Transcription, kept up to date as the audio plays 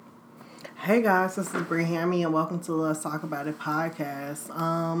Hey guys, this is Bree Hammy and welcome to Let's Talk About It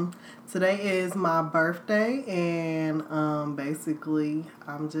podcast. Today is my birthday and basically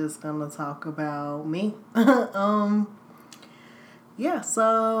I'm just gonna talk about me. So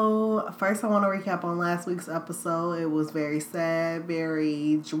first I want to recap on last week's episode. It was very sad,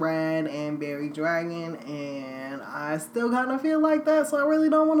 very dread, and very dragging, and I still kind of feel like that, so I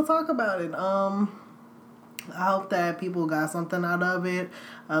really don't want to talk about it. I hope that people got something out of it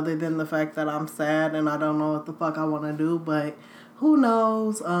other than the fact that I'm sad and I don't know what the fuck I want to do, but who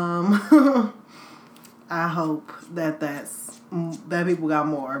knows? I hope that that people got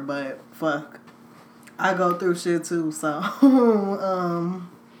more, but fuck. I go through shit too, so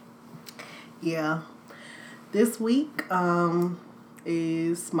yeah. This week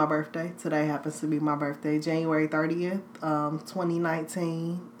is my birthday. Today happens to be my birthday, January 30th,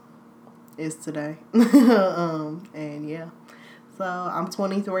 2019. Is today. And yeah. So I'm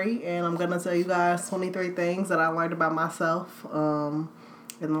 23 and I'm gonna tell you guys 23 things that I learned about myself in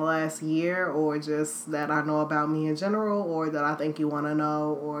the last year, or just that I know about me in general, or that I think you want to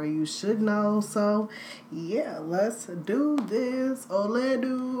know or you should know. So yeah, let's do this. Oh, let's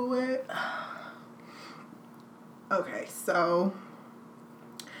do it. Okay, so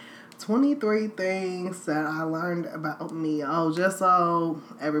 23 things that I learned about me. Oh, just so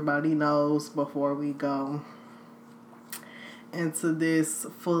everybody knows before we go into this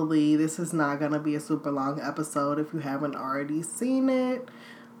fully, this is not going to be a super long episode if you haven't already seen it.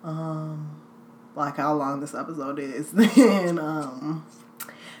 Like how long this episode is, then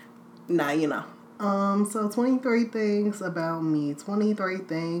now you know. So 23 things about me. 23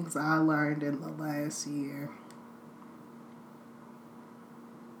 things I learned in the last year.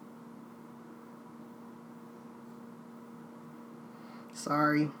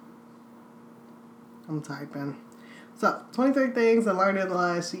 Sorry. I'm typing. So, 23 things I learned in the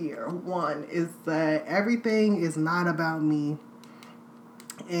last year. One is that everything is not about me.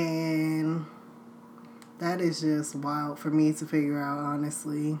 And that is just wild for me to figure out,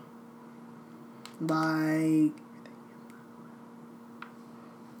 honestly. Like,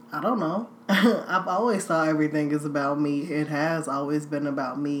 I don't know. I've always thought everything is about me. It has always been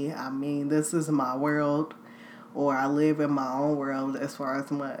about me. I mean, this is my world. Or I live in my own world as far as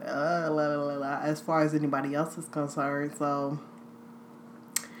as far as anybody else is concerned. So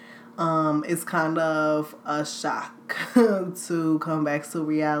it's kind of a shock to come back to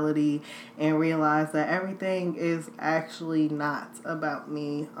reality and realize that everything is actually not about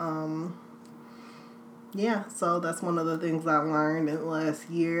me. Yeah, so that's one of the things I learned in the last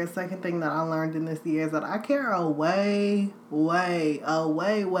year. Second thing that I learned in this year is that I care way more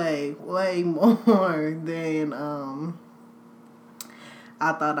than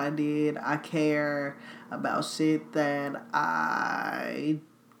I thought I did. I care about shit that I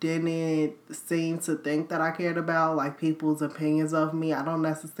didn't seem to think that I cared about, like people's opinions of me. I don't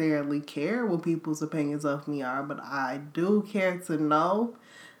necessarily care what people's opinions of me are, but I do care to know.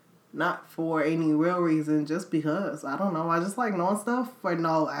 Not for any real reason, just because. I don't know. I just like knowing stuff for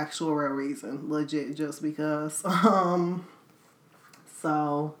no actual real reason. Legit, just because.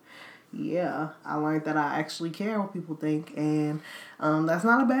 So, yeah. I learned that I actually care what people think. And that's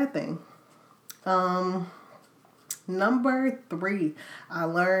not a bad thing. Number 3, I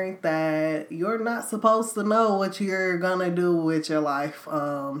learned that you're not supposed to know what you're gonna do with your life,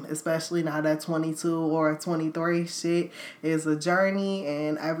 especially not at 22 or 23. Shit is a journey,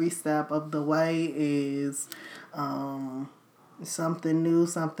 and every step of the way is something new,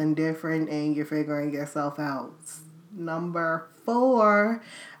 something different, and you're figuring yourself out. Number 4,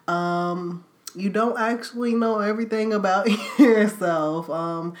 you don't actually know everything about yourself.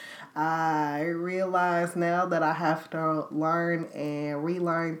 I realize now that I have to learn and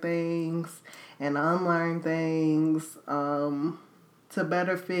relearn things and unlearn things to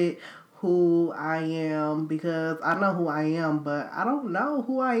better fit who I am, because I know who I am, but I don't know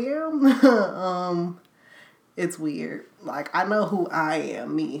who I am. It's weird. Like, I know who I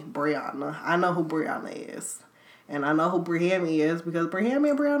am, me, Brianna. I know who Brianna is. And I know who Brihammy is because Brihammy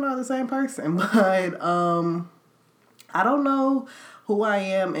and Brianna are the same person. But I don't know who I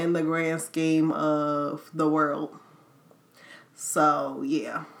am in the grand scheme of the world. So,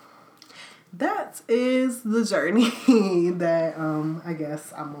 yeah. That is the journey that I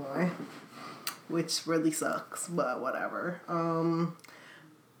guess I'm on. Which really sucks, but whatever.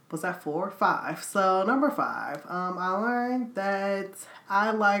 Was that 4? 5. So number 5, I learned that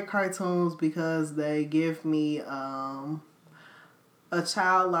I like cartoons because they give me a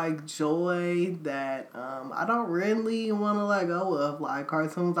childlike joy that I don't really want to let go of. Like,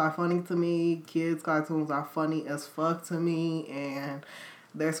 cartoons are funny to me. Kids' cartoons are funny as fuck to me, and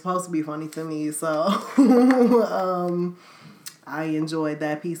they're supposed to be funny to me. So I enjoyed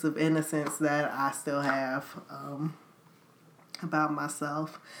that piece of innocence that I still have about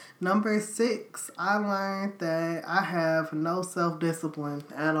myself. Number 6, I learned that I have no self-discipline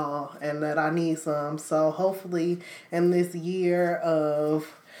at all and that I need some. So hopefully in this year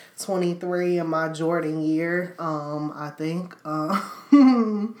of 23 in my Jordan year, I think, I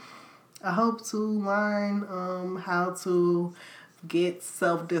hope to learn how to get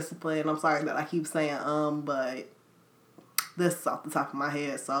self-discipline. I'm sorry that I keep saying but this is off the top of my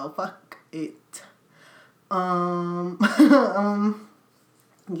head, so fuck it.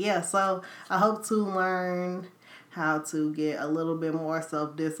 Yeah, so I hope to learn how to get a little bit more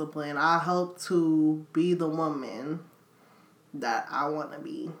self-discipline. I hope to be the woman that I want to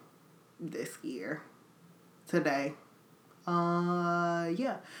be this year, today.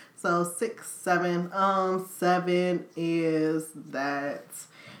 Yeah. So 6, 7. 7 is that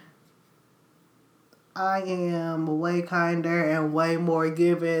I am way kinder and way more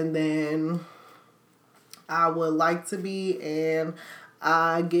giving than I would like to be, and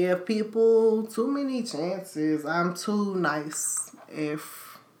I give people too many chances. I'm too nice.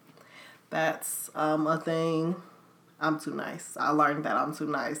 If that's a thing, I'm too nice. I learned that I'm too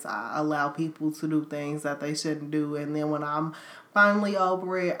nice. I allow people to do things that they shouldn't do, and then when I'm finally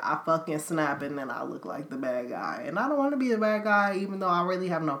over it, I fucking snap, and then I look like the bad guy. And I don't want to be the bad guy, even though I really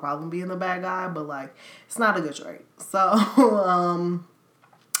have no problem being the bad guy, but like, it's not a good trait. So,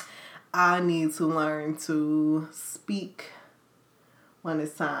 I need to learn to speak when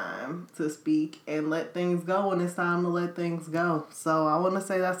it's time to speak and let things go when it's time to let things go. So I want to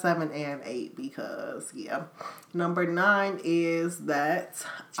say that's 7 and 8 because, yeah. Number 9 is that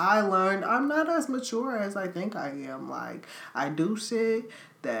I learned I'm not as mature as I think I am. Like, I do shit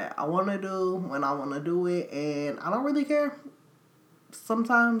that I want to do when I want to do it, and I don't really care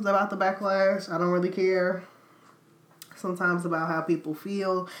sometimes about the backlash. I don't really care sometimes about how people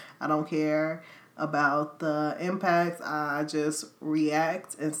feel. I don't care about the impact. I just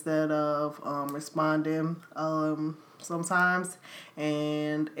react instead of responding sometimes,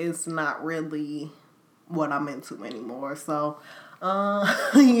 and it's not really what I'm into anymore. So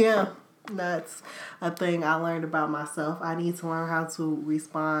yeah, that's a thing I learned about myself. I need to learn how to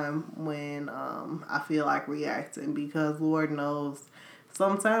respond when I feel like reacting, because Lord knows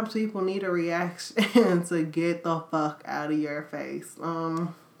sometimes people need a reaction to get the fuck out of your face.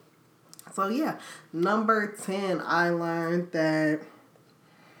 So yeah, number 10, I learned that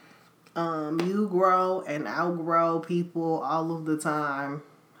you grow and outgrow people all of the time.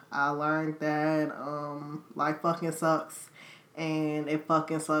 I learned that life fucking sucks, and it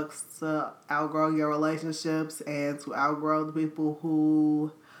fucking sucks to outgrow your relationships and to outgrow the people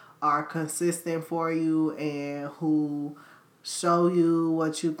who are consistent for you and who show you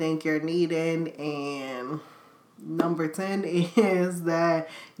what you think you're needing. And number 10 is that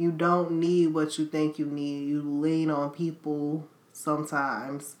you don't need what you think you need. You lean on people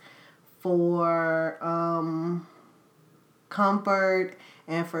sometimes for comfort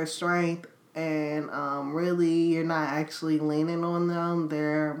and for strength, and really you're not actually leaning on them.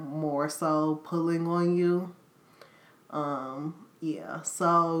 They're more so pulling on you. Yeah,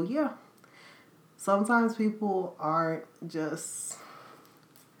 so yeah, sometimes people aren't just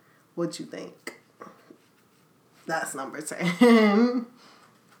what you think. That's number 10.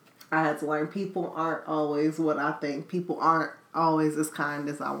 I had to learn people aren't always what I think. People aren't always as kind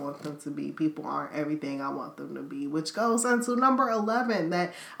as I want them to be. People aren't everything I want them to be. Which goes into number 11,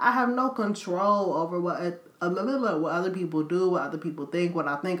 that I have no control over what other people do, what other people think, what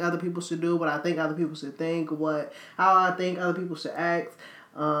I think other people should do, what I think other people should think, how I think other people should act.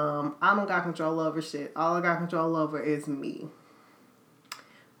 I don't got control over shit. All I got control over is me,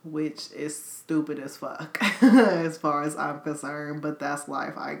 which is stupid as fuck as far as I'm concerned, but that's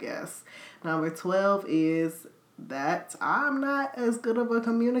life, I guess. Number 12 is that I'm not as good of a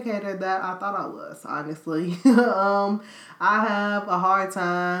communicator that I thought I was, honestly. I have a hard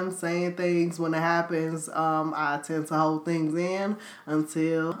time saying things when it happens. I tend to hold things in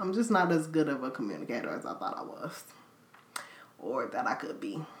until I'm just not as good of a communicator as I thought I was, or that I could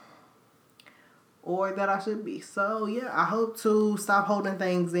be, or that I should be. So yeah, I hope to stop holding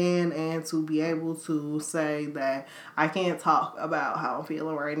things in and to be able to say that I can't talk about how I'm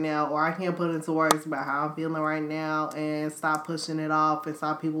feeling right now, or I can't put into words about how I'm feeling right now, and stop pushing it off and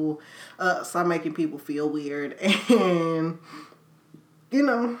stop making people feel weird, and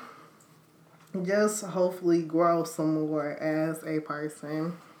just hopefully grow some more as a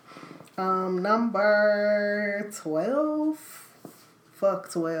person. Number 12.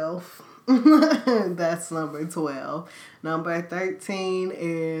 Fuck 12. That's number 12. Number 13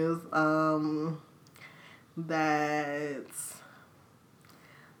 is that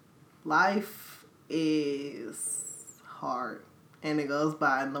life is hard and it goes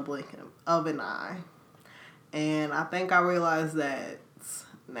by in the blink of an eye. And I think I realized that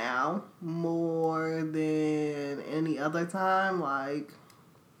now more than any other time. Like,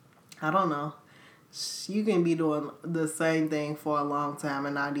 I don't know. You can be doing the same thing for a long time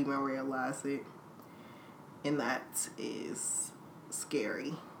and not even realize it. And that is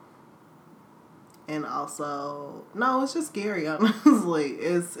scary. And also, no, it's just scary, honestly.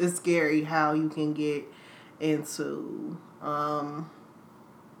 It's scary how you can get into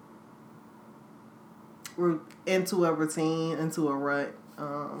into a routine, into a rut.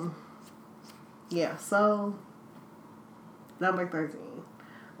 Yeah, so number 13.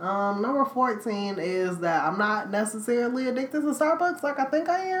 Number 14 is that I'm not necessarily addicted to Starbucks like I think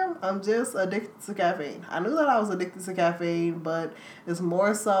I am. I'm just addicted to caffeine. I knew that I was addicted to caffeine, but it's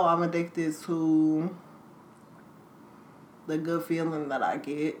more so I'm addicted to the good feeling that I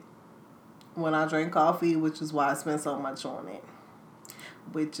get when I drink coffee, which is why I spend so much on it,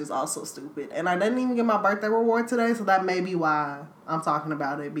 which is also stupid. And I didn't even get my birthday reward today, so that may be why I'm talking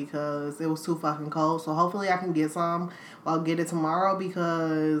about it, because it was too fucking cold. So hopefully I can get some. I'll get it tomorrow,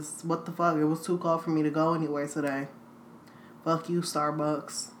 because what the fuck, it was too cold for me to go anywhere today. Fuck you,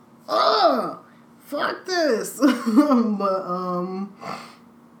 Starbucks. Ugh! Fuck this! But,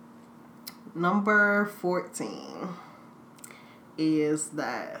 number 14 is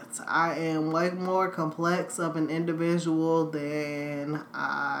that I am way more complex of an individual than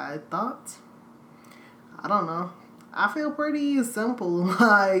I thought. I don't know. I feel pretty simple.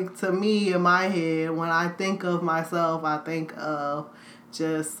 Like, to me, in my head, when I think of myself, I think of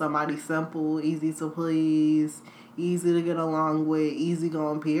just somebody simple, easy to please, easy to get along with,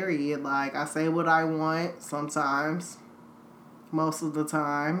 easygoing, period. Like, I say what I want sometimes, most of the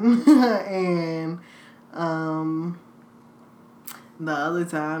time. And, the other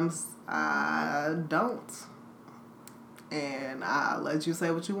times, I don't. And I let you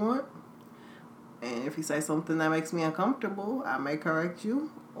say what you want. And if you say something that makes me uncomfortable, I may correct you.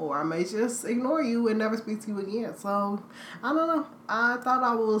 Or I may just ignore you and never speak to you again. So, I don't know. I thought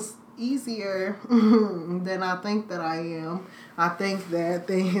I was easier than I think that I am. I think that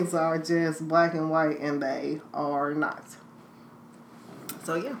things are just black and white, and they are not.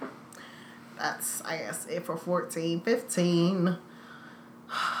 So, yeah. That's, I guess, it for 14. 15...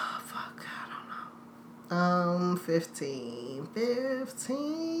 Fuck, I don't know. 15.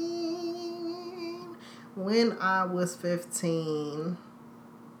 When I was 15,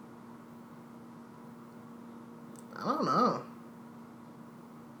 I don't know.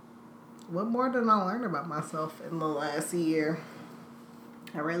 What more did I learn about myself in the last year?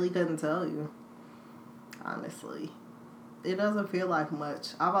 I really couldn't tell you. Honestly. It doesn't feel like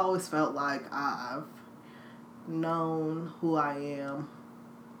much. I've always felt like I've known who I am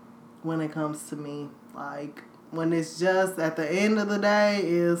when it comes to me. Like, when it's just at the end of the day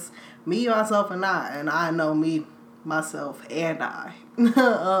is me, myself, and I know me, myself, and I.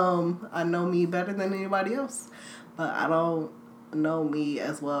 I know me better than anybody else, but I don't know me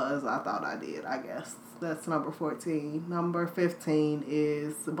as well as I thought I did, I guess. That's number 14. Number 15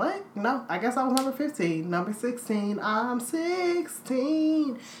 is, what? No, I guess I was number 15. Number 16, I'm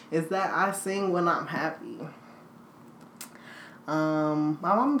 16, is that I sing when I'm happy. My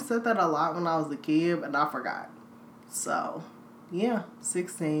mom said that a lot when I was a kid, and I forgot. So, yeah,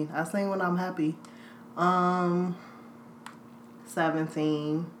 16. I sing when I'm happy.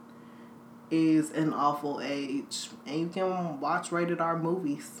 17 is an awful age, and you can watch rated R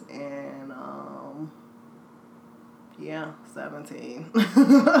movies, and, yeah, 17. I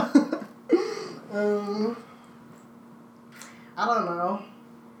don't know.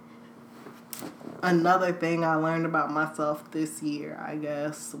 Another thing I learned about myself this year, I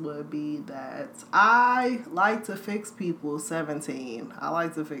guess, would be that I like to fix people. 17. I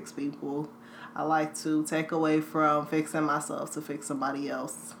like to fix people. I like to take away from fixing myself to fix somebody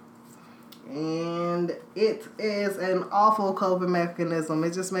else. And it is an awful coping mechanism.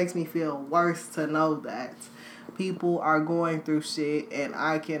 It just makes me feel worse to know that people are going through shit and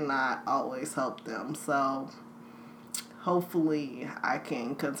I cannot always help them. So, hopefully, I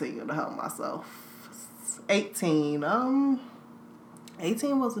can continue to help myself. 18.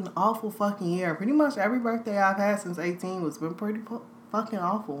 18 was an awful fucking year. Pretty much every birthday I've had since 18 was been pretty fucking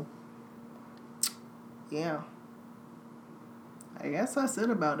awful. Yeah. I guess that's it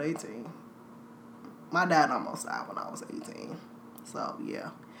about 18. My dad almost died when I was 18. So,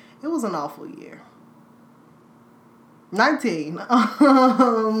 yeah. It was an awful year. 19.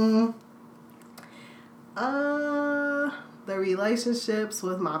 The relationships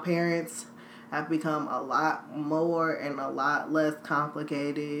with my parents have become a lot more and a lot less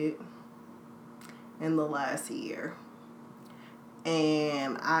complicated in the last year.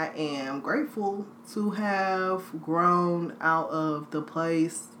 And I am grateful to have grown out of the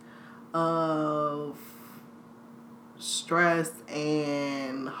place of stress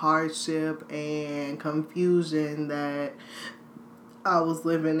and hardship and confusion that I was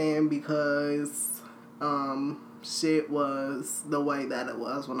living in because shit was the way that it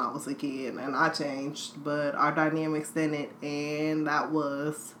was when I was a kid, and I changed, but our dynamics didn't, and that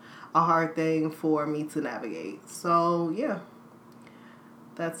was a hard thing for me to navigate. So yeah,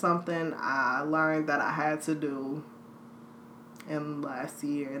 that's something I learned that I had to do in the last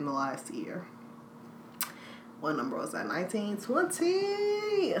year. What number was that?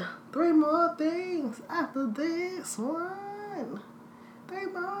 1920. Three more things after this one. Three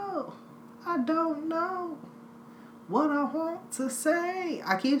more. I don't know what I want to say.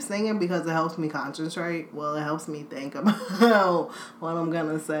 I keep singing because it helps me concentrate. Well, it helps me think about what I'm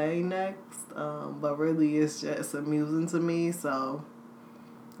gonna say next. But really, it's just amusing to me. So,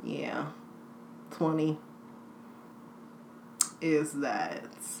 yeah, 20 is that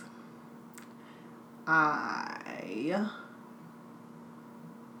I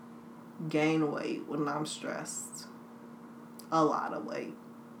gain weight when I'm stressed. A lot of weight.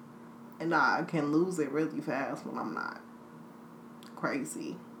 And I can lose it really fast when I'm not.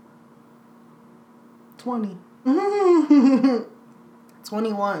 Crazy. 20.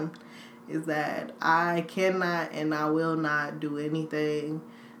 21 is that I cannot and I will not do anything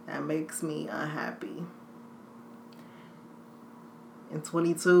that makes me unhappy. And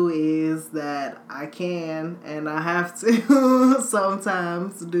 22 is that I can and I have to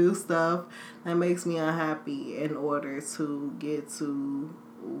sometimes do stuff that makes me unhappy in order to get to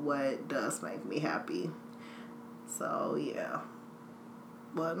what does make me happy. So, yeah.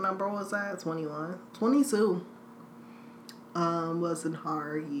 What number was that? 21? 22 was a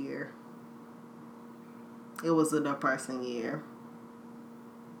hard year. It was a depressing year.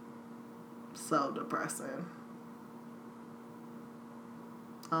 So depressing.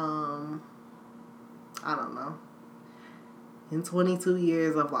 I don't know. In 22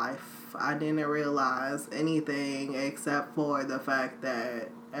 years of life, I didn't realize anything except for the fact that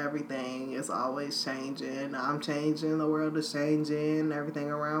everything is always changing. I'm changing, the world is changing, everything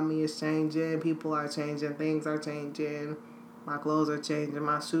around me is changing, people are changing, things are changing, my clothes are changing,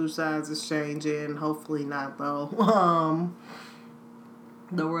 my shoe size is changing. Hopefully not though.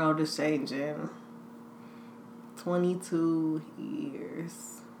 The world is changing. 22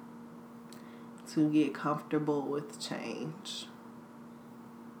 years to get comfortable with change.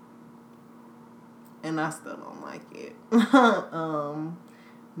 And I still don't like it.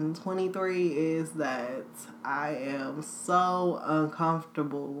 And 23 is that I am so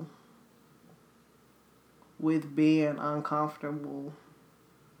uncomfortable with being uncomfortable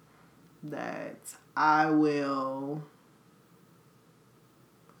that I will,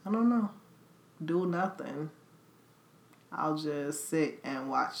 I don't know, do nothing. I'll just sit and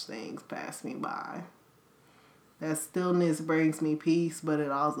watch things pass me by. That stillness brings me peace, but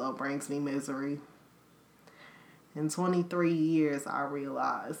it also brings me misery. In 23 years, I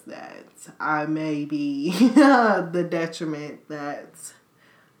realized that I may be the detriment that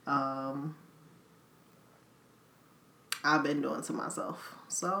I've been doing to myself.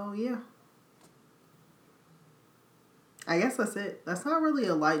 So, yeah. I guess that's it. That's not really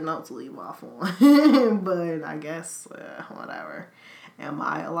a light note to leave off on. But I guess, whatever. Am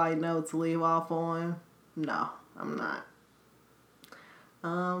I a light note to leave off on? No, I'm not.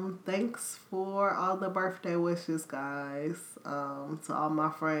 Thanks for all the birthday wishes, guys. To all my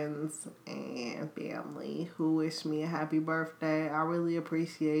friends and family who wish me a happy birthday. I really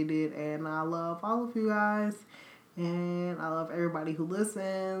appreciate it, and I love all of you guys. And I love everybody who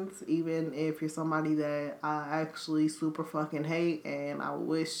listens, even if you're somebody that I actually super fucking hate and I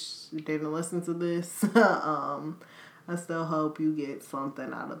wish you didn't listen to this. I still hope you get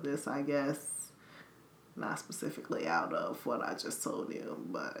something out of this, I guess. Not specifically out of what I just told you,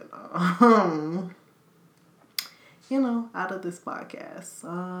 but, out of this podcast.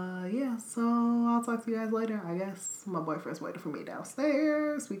 Yeah, so I'll talk to you guys later. I guess my boyfriend's waiting for me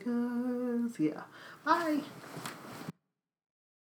downstairs because, yeah. Bye.